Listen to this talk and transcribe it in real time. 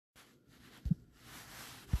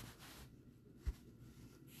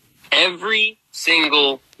Every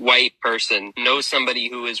single white person knows somebody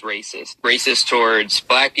who is racist. Racist towards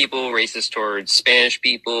black people, racist towards Spanish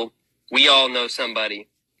people. We all know somebody.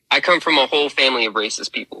 I come from a whole family of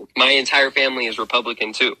racist people. My entire family is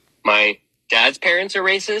Republican too. My dad's parents are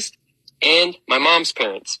racist, and my mom's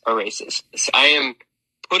parents are racist. So I am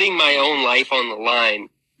putting my own life on the line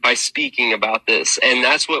by speaking about this, and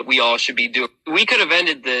that's what we all should be doing. We could have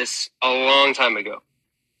ended this a long time ago,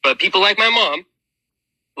 but people like my mom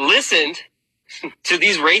listened to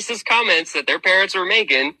these racist comments that their parents were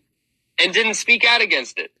making and didn't speak out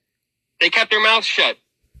against it. They kept their mouths shut,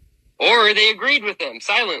 or they agreed with them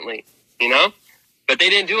silently, but they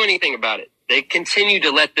didn't do anything about it. They continue to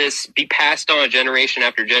let this be passed on generation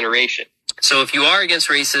after generation. So if you are against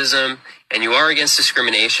racism and you are against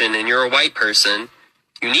discrimination and you're a white person,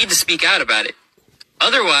 you need to speak out about it.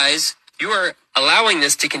 Otherwise, you are allowing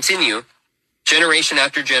this to continue generation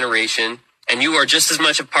after generation, and you are just as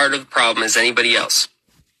much a part of the problem as anybody else.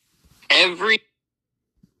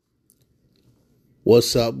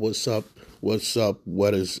 What's up?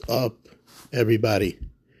 What is up, everybody?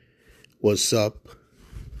 What's up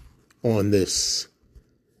on this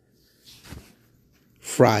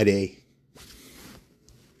Friday?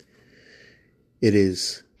 It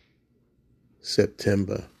is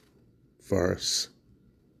September 1st,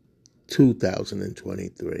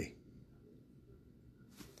 2023.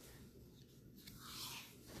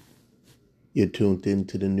 You're tuned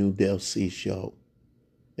into the new Del C show.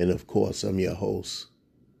 And of course, I'm your host,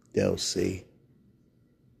 Del C.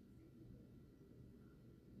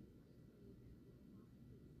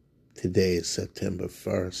 Today is September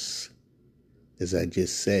 1st, as I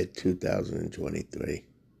just said, 2023.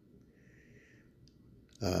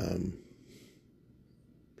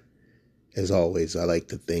 As always, I like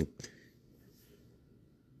to thank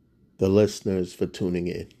the listeners for tuning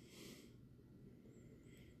in.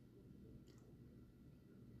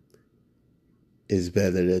 It's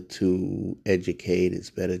better to educate. It's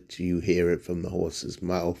better to hear it from the horse's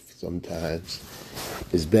mouth sometimes.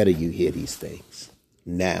 It's better you hear these things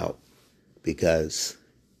now, because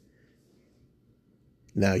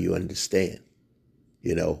now you understand,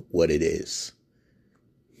 what it is.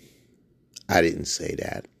 I didn't say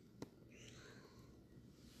that.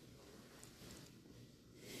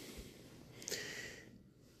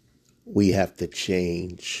 We have to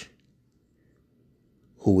change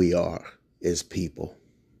who we are as people.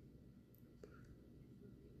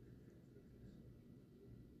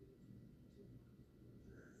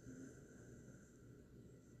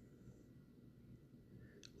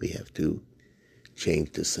 We have to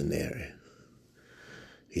change the scenario.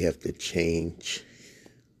 We have to change.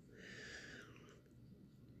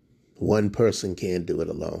 One person can't do it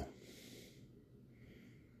alone.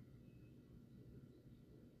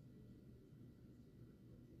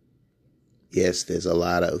 Yes, there's a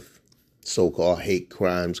lot of so-called hate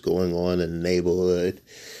crimes going on in the neighborhood.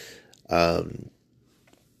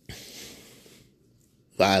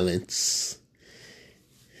 Violence.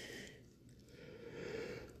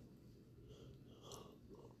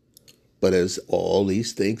 But as all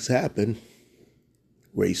these things happen,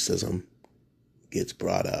 racism gets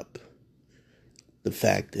brought up. The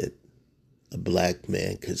fact that a black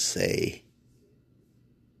man could say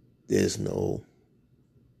there's no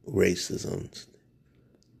racism.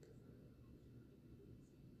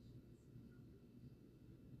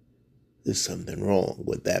 There's something wrong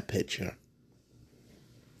with that picture.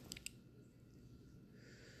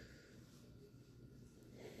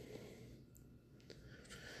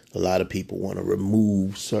 A lot of people want to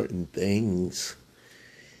remove certain things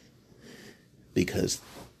because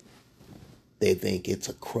they think it's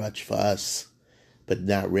a crutch for us, but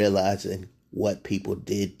not realizing what people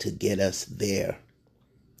did to get us there.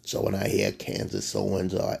 So when I hear Kansas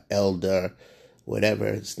Owens or Elder,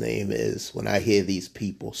 whatever his name is, when I hear these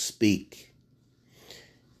people speak,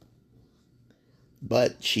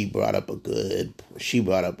 but she brought up a good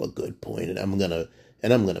point, and I'm gonna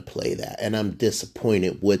play that. And I'm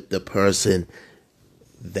disappointed with the person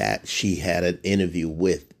that she had an interview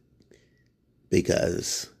with,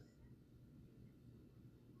 because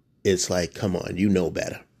it's like, come on, you know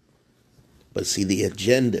better. But see, the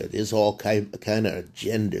agenda, there's all kind of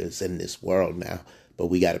agendas in this world now, but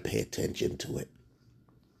we got to pay attention to it.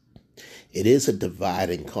 It is a divide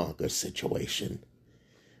and conquer situation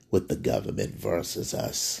with the government versus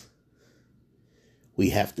us. We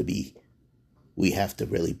have to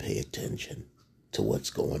really pay attention to what's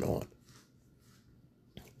going on.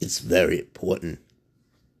 It's very important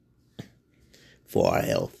for our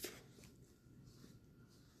health.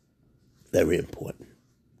 Very important.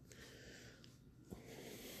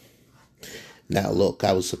 Now, look,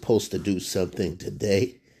 I was supposed to do something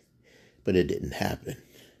today, but it didn't happen.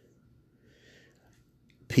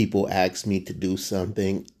 People ask me to do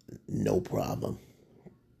something, no problem.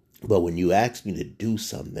 But when you ask me to do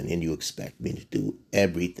something and you expect me to do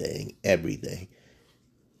everything,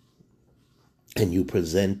 and you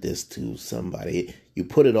present this to somebody, you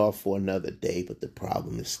put it off for another day, but the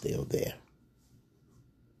problem is still there.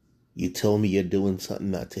 You tell me you're doing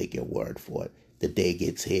something, I take your word for it. The day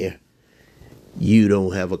gets here, you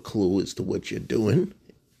don't have a clue as to what you're doing.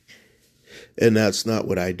 And that's not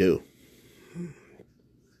what I do.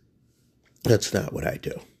 That's not what I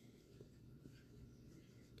do.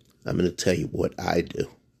 I'm going to tell you what I do.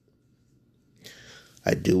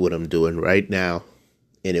 I do what I'm doing right now,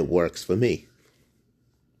 and it works for me.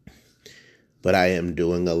 But I am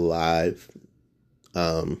doing a live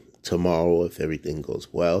tomorrow if everything goes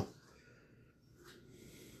well.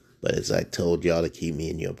 But as I told y'all to keep me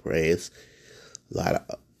in your prayers, a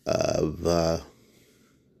lot of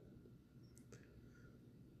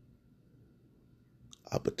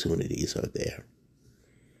opportunities are there.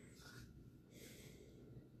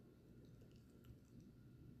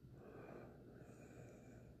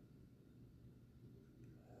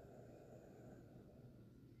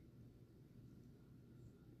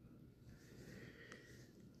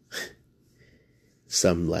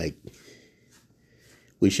 Some like,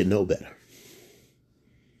 we should know better.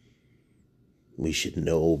 We should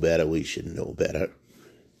know better. We should know better.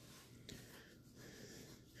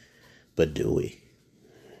 But do we?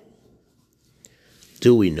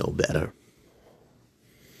 Do we know better?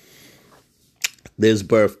 There's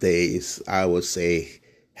birthdays. I would say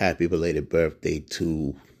happy belated birthday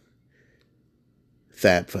to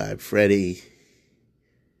Fab Five Freddy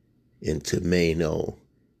and to Mano.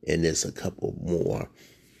 And there's a couple more.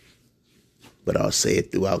 But I'll say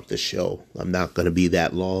it throughout the show. I'm not going to be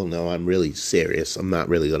that long. No, I'm really serious. I'm not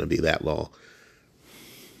really going to be that long.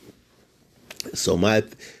 So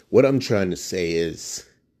what I'm trying to say is,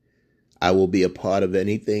 I will be a part of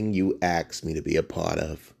anything you ask me to be a part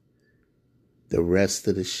of. The rest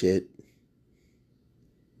of the shit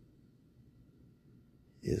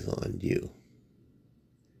is on you.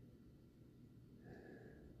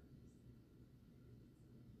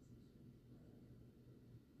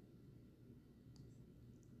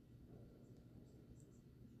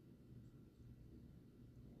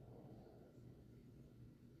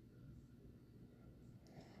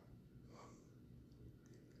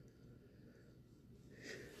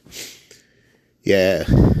 Yeah.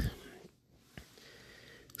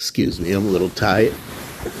 Excuse me, I'm a little tired.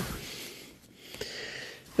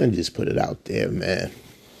 And just put it out there, man.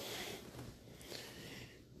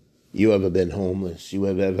 You ever been homeless?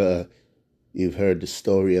 You've heard the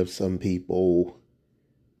story of some people,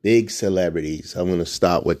 big celebrities, I'm going to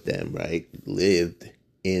start with them, right? Lived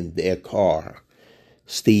in their car.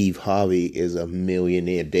 Steve Harvey is a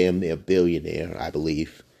millionaire, damn near billionaire, I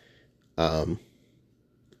believe.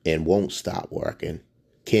 And won't stop working.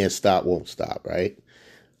 Can't stop, won't stop, right?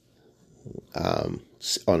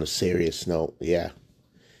 On a serious note, yeah.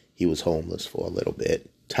 He was homeless for a little bit.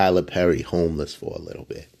 Tyler Perry, homeless for a little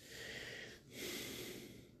bit.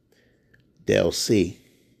 Del C,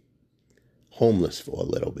 homeless for a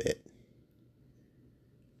little bit.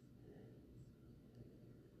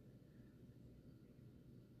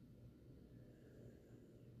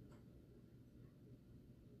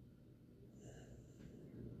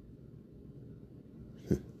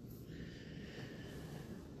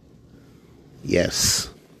 Yes.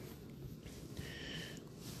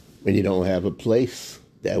 When you don't have a place,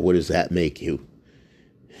 what does that make you?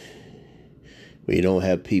 When you don't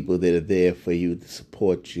have people that are there for you to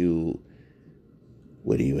support you,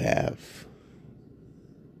 what do you have?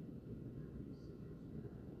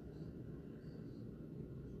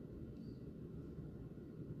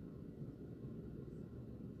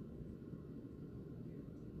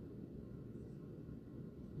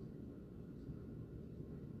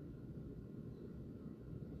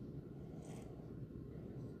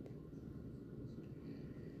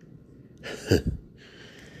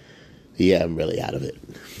 Yeah, I'm really out of it.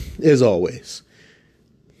 As always.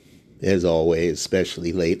 As always,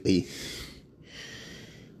 especially lately.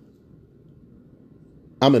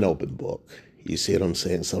 I'm an open book. You see what I'm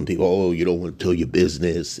saying? Some people, oh, you don't want to tell your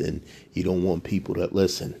business and you don't want people to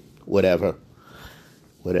listen. Whatever.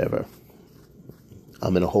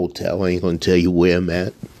 I'm in a hotel. I ain't going to tell you where I'm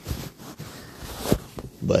at.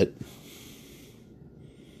 But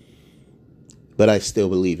I still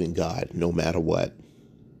believe in God no matter what.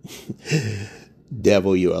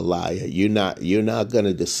 Devil, you're a liar. You're not going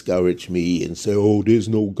to discourage me and say, oh, there's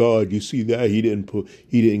no God. You see that? He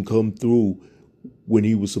didn't come through when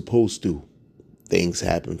he was supposed to. Things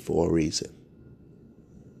happen for a reason.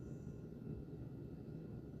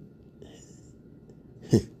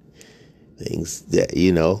 Things that,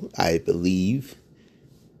 I believe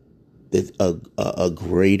that a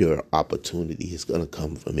greater opportunity is going to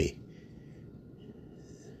come for me.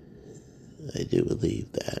 I do believe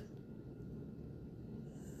that.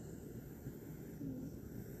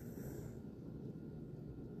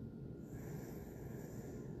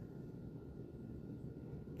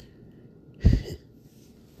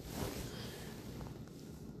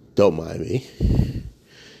 Don't mind me.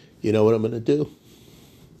 You know what I'm going to do?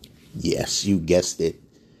 Yes, you guessed it.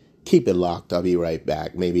 Keep it locked. I'll be right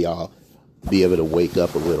back. Maybe I'll be able to wake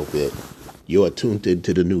up a little bit. You are tuned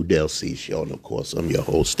into the new Del C show, and of course, I'm your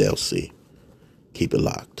host, Del C. Keep it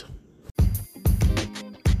locked.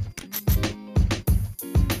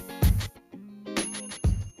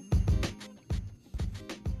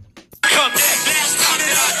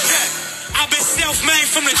 I've been self-made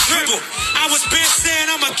from the dribble. I was been saying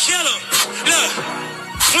I'm a killer. Look,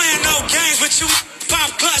 playing no games with you. Pop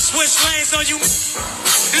clutch, switch lanes on you.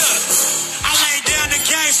 Look, I laid down the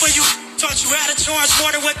game for you. Taught you how to charge more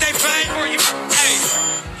than what they pay for you. Hey,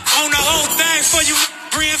 on the whole thing for you.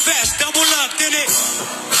 Reinvest, double up, then it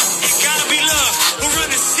gotta be love. Who run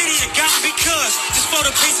the city? It gotta be cuz. Just for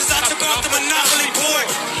the pieces I took off the monopoly board.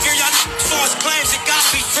 Hear y'all false claims, it gotta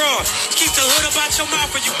be fraud. Keep the hood up out your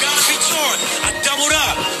mouth or you gotta be torn. I doubled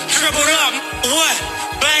up, dribbled up, what?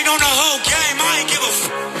 Banged on the whole game, I ain't give a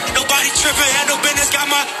Nobody tripping, had no business, got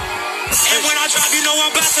my. And when I drop, you know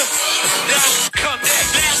I'm about to. Last time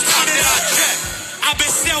that I checked, I've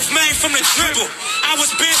been self-made from the dribble. I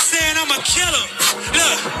was been saying I'm a killer.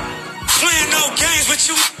 Look, playing no games with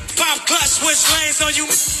you. Pop clutch, switch lanes on you.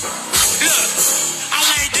 Look, I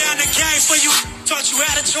laid down the game for you. Taught you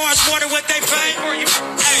how to charge more than what they pay for you.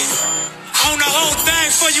 Hey, on the whole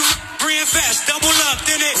thing for you. Reinvest, double up,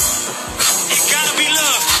 then it gotta be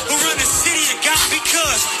love. Who run the city? It gotta be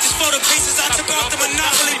cuz. Just for the pieces I took off the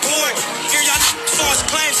monopoly board. Hear y'all false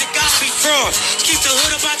claims, it gotta be fraud. Keep the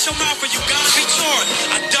hood up out your mouth or you gotta be torn.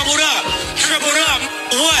 I doubled up, dribbled up,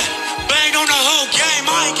 what? Banged on the whole game,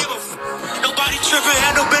 I ain't give a Nobody tripping,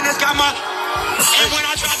 had no business, got my. And when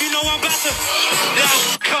I drop, you know I'm about to.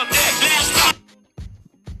 Come back, last time.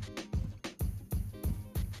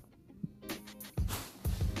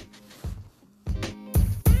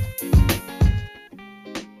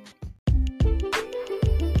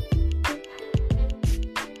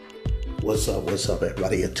 What's up,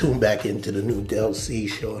 everybody? You're tuned back into the new Del C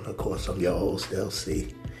show, and of course, I'm your host, Del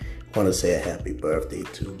C. I want to say a happy birthday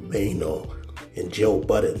to Mano and Joe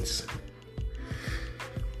Buttons.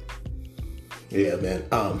 Yeah, man.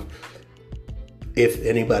 If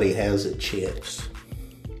anybody has a chance,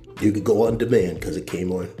 you could go on demand because it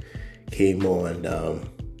came on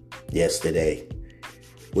yesterday,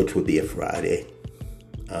 which would be a Friday.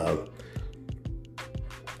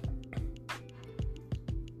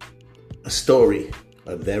 A story,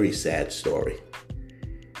 a very sad story,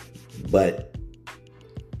 but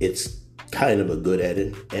it's kind of a good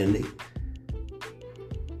ending.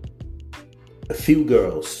 A few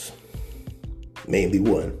girls, mainly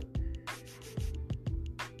one,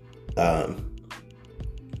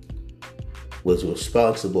 was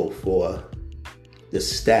responsible for the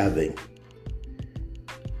stabbing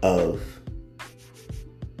of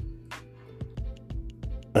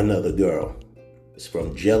another girl. It's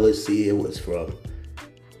from jealousy. It was from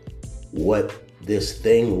what this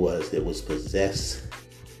thing was that was possessed,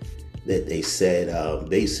 that they said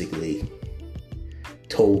basically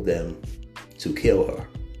told them to kill her.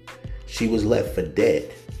 She was left for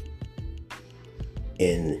dead,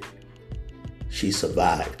 and she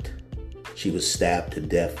survived. She was stabbed to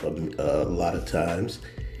death a lot of times,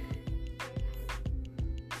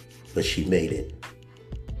 but she made it.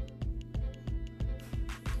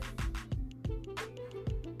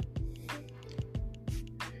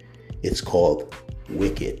 It's called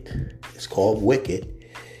Wicked. It's called Wicked,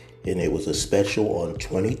 and it was a special on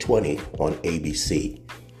 2020 on ABC.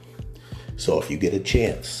 So if you get a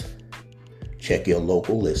chance, check your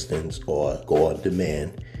local listings or go on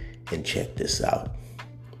demand and check this out.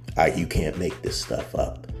 You can't make this stuff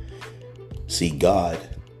up. See, God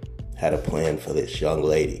had a plan for this young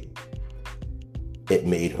lady. It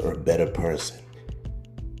made her a better person.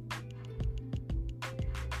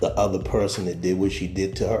 The other person that did what she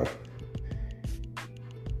did to her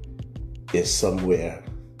is somewhere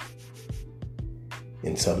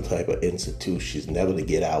in some type of institution. She's never to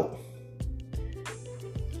get out.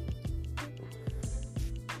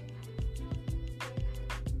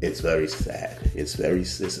 It's very sad. It's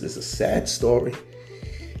a sad story.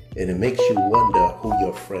 And it makes you wonder who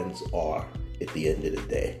your friends are at the end of the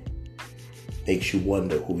day. Makes you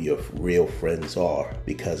wonder who your real friends are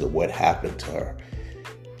because of what happened to her.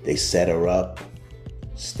 They set her up,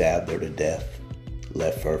 stabbed her to death,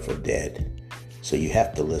 left her for dead. So you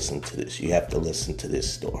have to listen to this. You have to listen to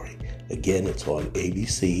this story. Again, it's on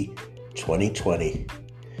ABC 2020.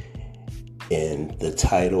 And the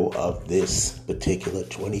title of this particular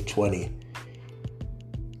 2020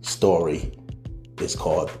 story is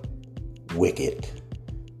called Wicked.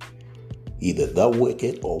 Either The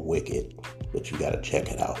Wicked or Wicked, but you gotta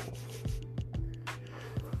check it out.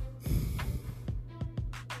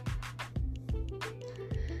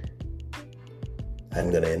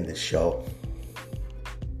 I'm gonna end this show.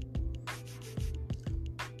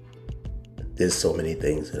 There's so many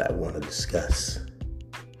things that I want to discuss.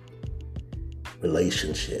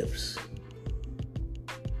 Relationships.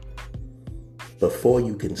 Before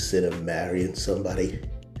you consider marrying somebody,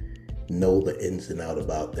 know the ins and outs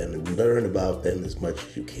about them and learn about them as much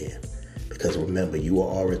as you can. Because remember, you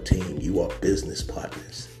are a team. You are business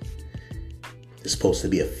partners. It's supposed to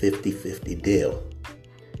be a 50-50 deal.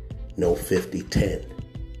 No 50-10.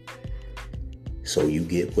 So you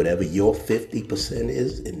get whatever your 50%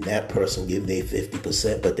 is, and that person give their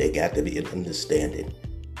 50%, but there got to be an understanding.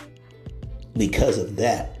 Because of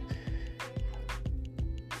that,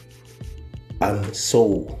 I'm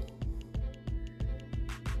so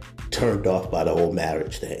turned off by the whole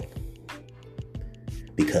marriage thing.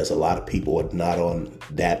 Because a lot of people are not on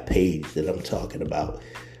that page that I'm talking about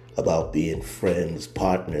being friends,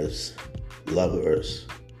 partners, lovers,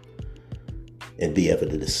 and be able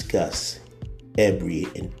to discuss every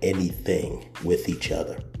and anything with each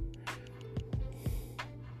other.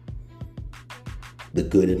 The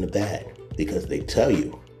good and the bad. Because they tell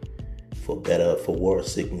you, for better or for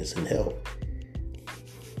worse, sickness and health.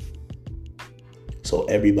 So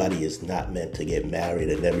everybody is not meant to get married,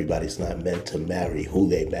 and everybody's not meant to marry who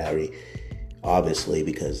they marry, obviously,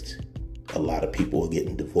 because a lot of people are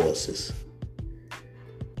getting divorces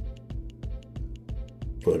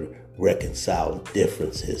for reconciled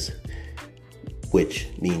differences, which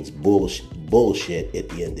means bullshit at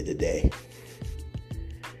the end of the day.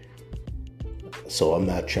 So I'm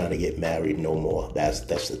not trying to get married no more. That's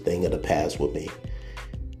the thing of the past with me.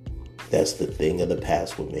 That's the thing of the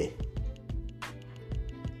past with me.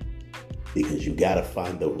 Because you got to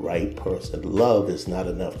find the right person. Love is not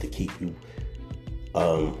enough to keep you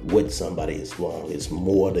with somebody as long. It's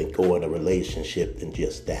more than go in a relationship than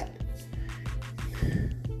just that.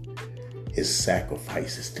 It's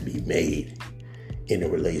sacrifices to be made in a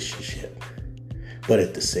relationship. But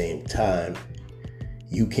at the same time,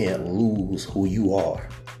 you can't lose who you are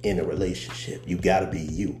in a relationship. You got to be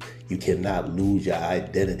you. You cannot lose your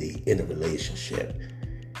identity in a relationship.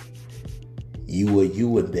 You are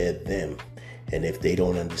you and they're them. And if they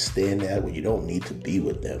don't understand that, well, you don't need to be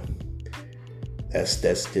with them. That's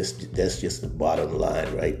just the bottom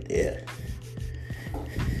line right there.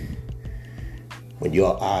 When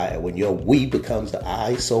your we becomes the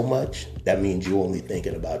I so much, that means you're only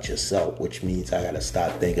thinking about yourself, which means I got to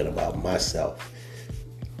start thinking about myself.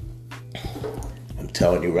 I'm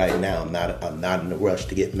telling you right now, I'm not in a rush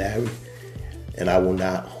to get married, and I will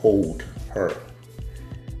not hold her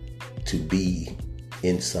to be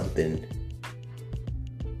in something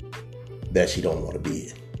that she don't want to be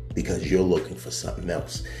in, because you're looking for something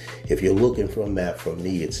else. If you're looking for that from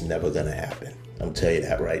me, it's never going to happen. I'm telling you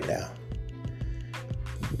that right now.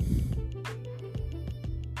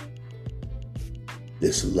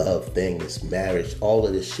 This love thing, this marriage, all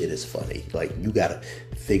of this shit is funny. Like, you got to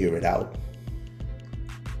figure it out.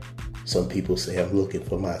 Some people say, I'm looking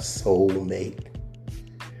for my soulmate.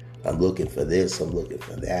 I'm looking for this, I'm looking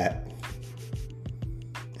for that.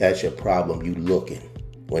 That's your problem, you looking,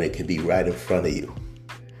 when it could be right in front of you.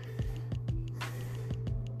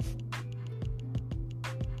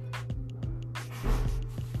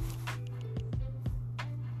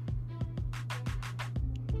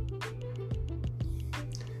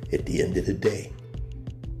 At the end of the day,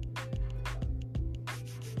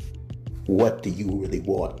 what do you really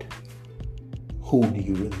want? Who do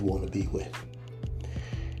you really want to be with?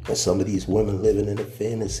 And some of these women living in a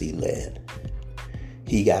fantasy land.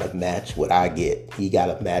 He got to match what I get. He got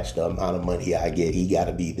to match the amount of money I get. He got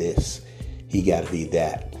to be this. He got to be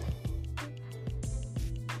that.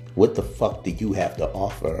 What the fuck do you have to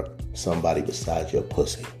offer somebody besides your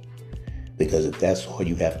pussy? Because if that's all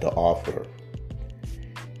you have to offer,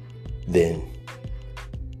 then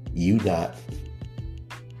you not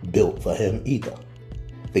built for him either.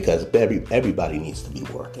 Because everybody needs to be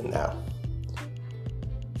working now.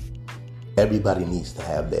 Everybody needs to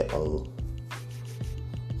have their own.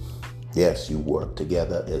 Yes, you work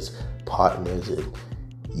together as partners, and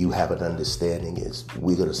you have an understanding is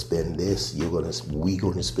we're gonna spend this, we're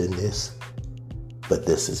gonna spend this, but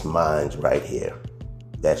this is mine right here.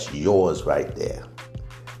 That's yours right there.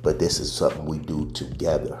 But this is something we do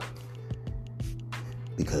together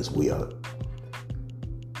because we are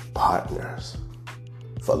partners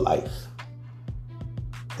for life.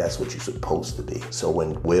 That's what you're supposed to be. So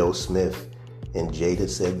when Will Smith and Jada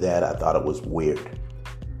said that, I thought it was weird.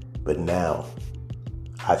 But now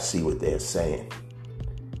I see what they're saying.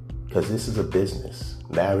 Because this is a business.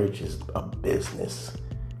 Marriage is a business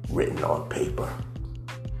written on paper.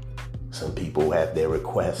 Some people have their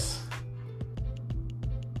requests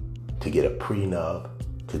to get a prenup,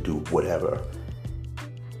 to do whatever.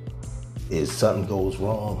 If something goes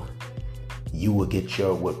wrong, you will get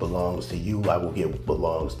what belongs to you. I will get what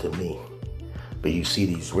belongs to me. But you see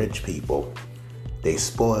these rich people, they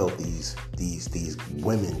spoil these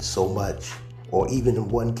women so much. Or even in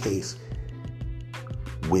one case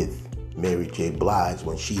with Mary J. Blige,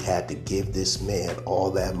 when she had to give this man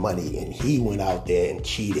all that money and he went out there and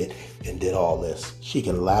cheated and did all this. She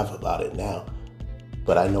can laugh about it now.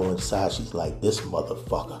 But I know inside she's like, this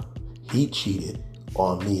motherfucker, he cheated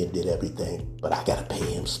on me and did everything, but I gotta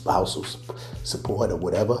pay him spousal support or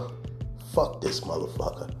whatever. Fuck this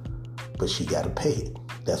motherfucker. But she gotta pay it.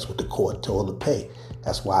 That's what the court told her to pay.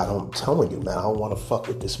 That's why I'm telling you, man, I don't want to fuck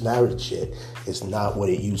with this marriage shit. It's not what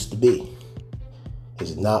it used to be.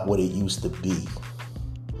 It's not what it used to be.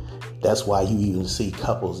 That's why you even see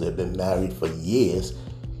couples that have been married for years,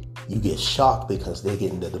 you get shocked because they're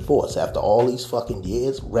getting the divorce. After all these fucking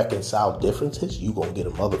years, reconciled differences, you gonna get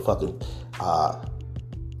a motherfucking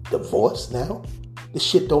divorce now? This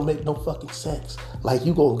shit don't make no fucking sense. Like,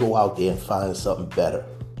 you gonna go out there and find something better.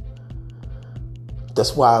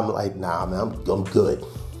 That's why I'm like, nah, man, I'm good.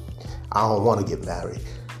 I don't want to get married.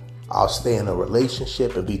 I'll stay in a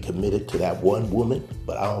relationship and be committed to that one woman,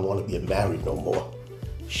 but I don't want to get married no more.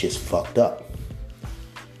 Shit's fucked up.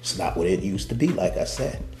 It's not what it used to be, like I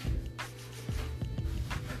said.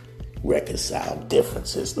 Reconcile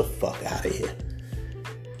differences, the fuck out of here.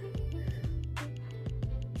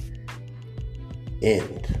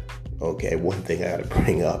 And, okay, one thing I gotta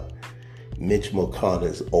bring up, Mitch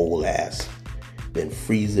McConnell's old ass been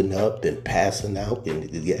freezing up, been passing out,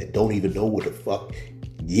 and don't even know what the fuck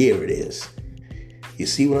year it is. You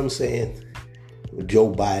see what I'm saying?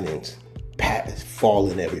 Joe Biden's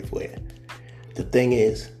falling everywhere. The thing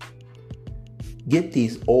is, get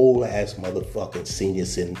these old ass motherfucking senior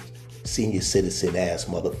citizen ass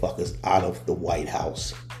motherfuckers out of the White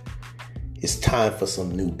House. It's time for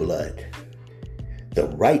some new blood. The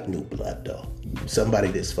right new blood, though. Somebody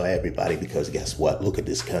that's for everybody, because guess what? Look at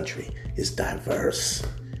this country. It's diverse.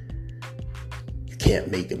 You can't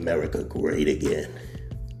make America great again.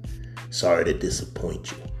 Sorry to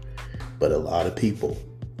disappoint you. But a lot of people,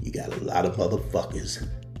 you got a lot of motherfuckers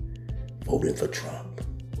voting for Trump.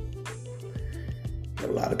 A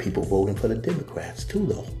lot of people voting for the Democrats too,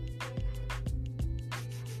 though.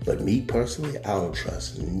 But me personally, I don't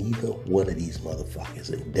trust neither one of these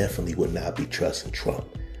motherfuckers, and definitely would not be trusting Trump.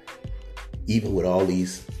 Even with all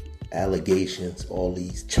these allegations, all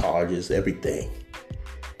these charges, everything,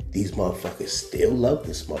 these motherfuckers still love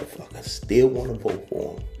this motherfucker, still want to vote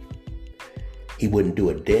for him. He wouldn't do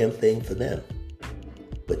a damn thing for them,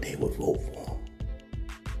 but they would vote for him.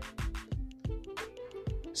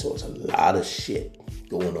 So it's a lot of shit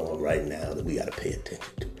going on right now that we got to pay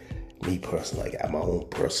attention to. Me personally, I got my own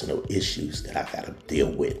personal issues that I got to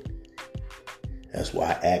deal with. That's why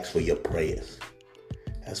I ask for your prayers.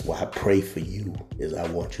 That's why I pray for you, is I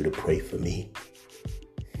want you to pray for me.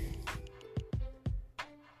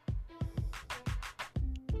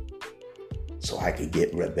 So I can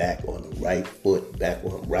get back on the right foot, back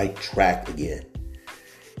on the right track again.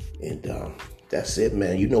 And that's it,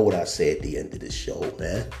 man. You know what I say at the end of this show,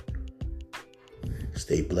 man.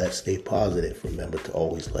 Stay blessed, stay positive. Remember to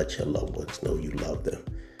always let your loved ones know you love them,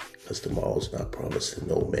 because tomorrow's not promised to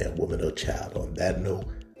no man, woman, or child. On that note,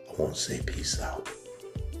 I want to say peace out.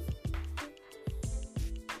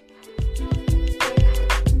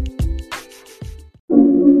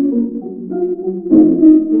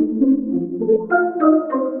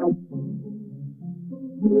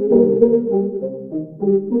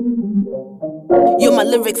 Yo, my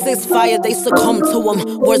lyrics is fire, they succumb to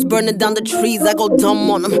them. Words burning down the trees, I go dumb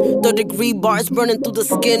on them. 3rd-degree bars burning through the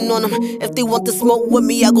skin on them. If they want to smoke with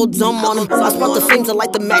me, I go dumb on them. I spark the flames, I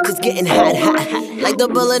like the matches getting hot. Like the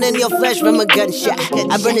bullet in your flesh from a gunshot.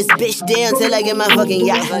 I burn this bitch down till I get my fucking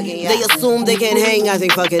yacht. They assume they can hang, I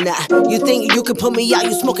think fucking not. You think you can put me out,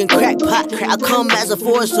 you smoking crack pot. I come as a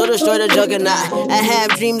force to destroy the juggernaut. I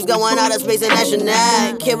have dreams going out of space and I should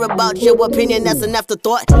not care about your opinion, that's an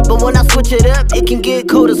afterthought. But when I switch it up, it can get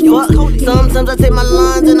cold as fuck. Sometimes I take my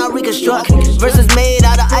lines and I reconstruct. Verses made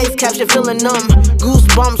out of ice caps, you're feeling numb.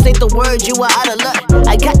 Goosebumps ain't the word, you are out of luck.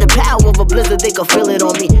 I got the power of a blizzard, they can feel it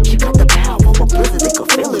on me. She got the power of a blizzard, they can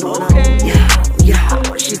feel it on her.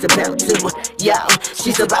 Yeah, she's about to, yeah,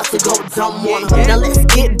 she's about to go dumb on her. Now let's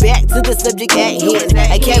get back to the subject at hand.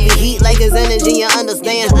 I carry heat like his energy, you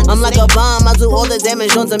understand. I'm like a bomb, I do all the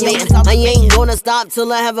damage on demand. I ain't gonna stop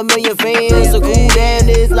till I have a million fans. So cool down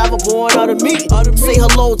this lava pouring out of me. Say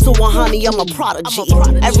hello to a honey, I'm a prodigy.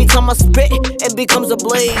 Every time I spit, it becomes a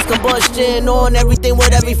blaze. Combustion on everything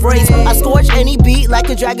with every phrase. I scorch any beat like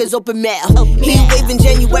a dragon's open mouth. Heat waving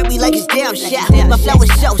January like it's down south. My flow is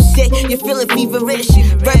so sick, you're feeling feverish.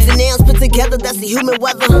 Verbs and nouns put together, that's the human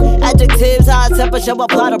weather. Adjectives, high temperature,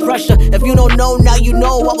 apply the pressure. If you don't know, now you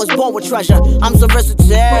know I was born with treasure. I'm so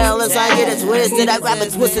versatile, as I get it twisted. I grab a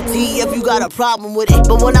twisted tea if you got a problem with it.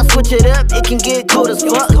 But when I switch it up, it can get cold as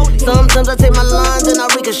fuck. Sometimes I take my lines and I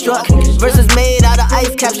reconstruct. Verses made out of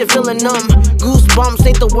ice caps, you're feeling numb. Goosebumps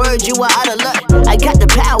ain't the word, you are out of luck. I got the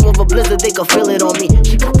power of a blizzard, they can feel it on me.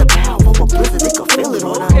 She got the power of a blizzard, they can feel it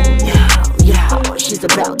on her. Yeah, she's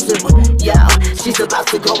about to, yeah, she's about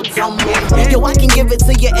to go dumb. Yo, I can give it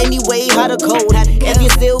to you anyway, how to code. If you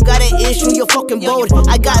still got an issue, you're fucking bold.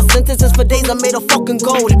 I got sentences for days, I made a fucking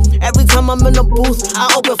gold. Every time I'm in the booth, I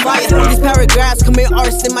open fire. These paragraphs commit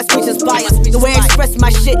arson, my speech inspires. The way I express my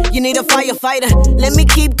shit, you need a firefighter. Let me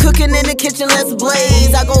keep cooking in the kitchen, let's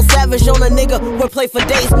blaze. I go savage on a nigga, we'll play for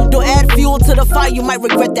days. Don't add fuel to the fire, you might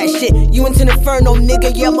regret that shit. You into the inferno,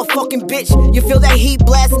 nigga, yeah, I'm a fucking bitch. You feel that heat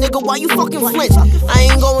blast, nigga, why you fucking flinch? I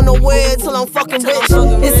ain't going nowhere till I'm fucking rich.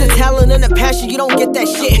 It's the talent and the passion, you don't get that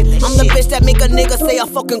shit. I'm the bitch that make a nigga say I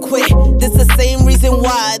fucking quit. This the same reason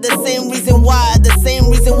why, the same reason why, the same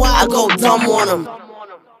reason why I go dumb on him.